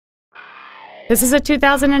This is a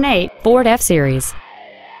 2008 Ford F-Series.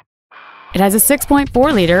 It has a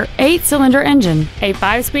 6.4-liter, 8-cylinder engine, a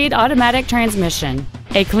 5-speed automatic transmission,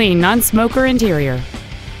 a clean, non-smoker interior.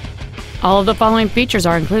 All of the following features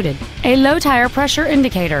are included: a low tire pressure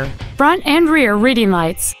indicator, front and rear reading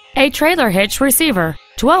lights, a trailer hitch receiver,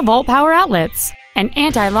 12-volt power outlets, an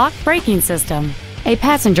anti-lock braking system, a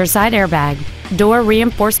passenger side airbag, door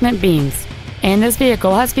reinforcement beams, and this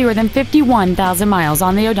vehicle has fewer than 51,000 miles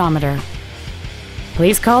on the odometer.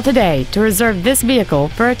 Please call today to reserve this vehicle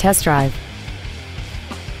for a test drive.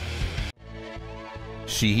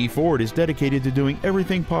 Sheehy Ford is dedicated to doing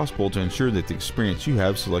everything possible to ensure that the experience you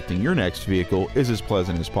have selecting your next vehicle is as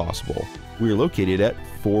pleasant as possible. We are located at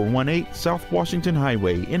 418 South Washington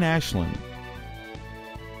Highway in Ashland.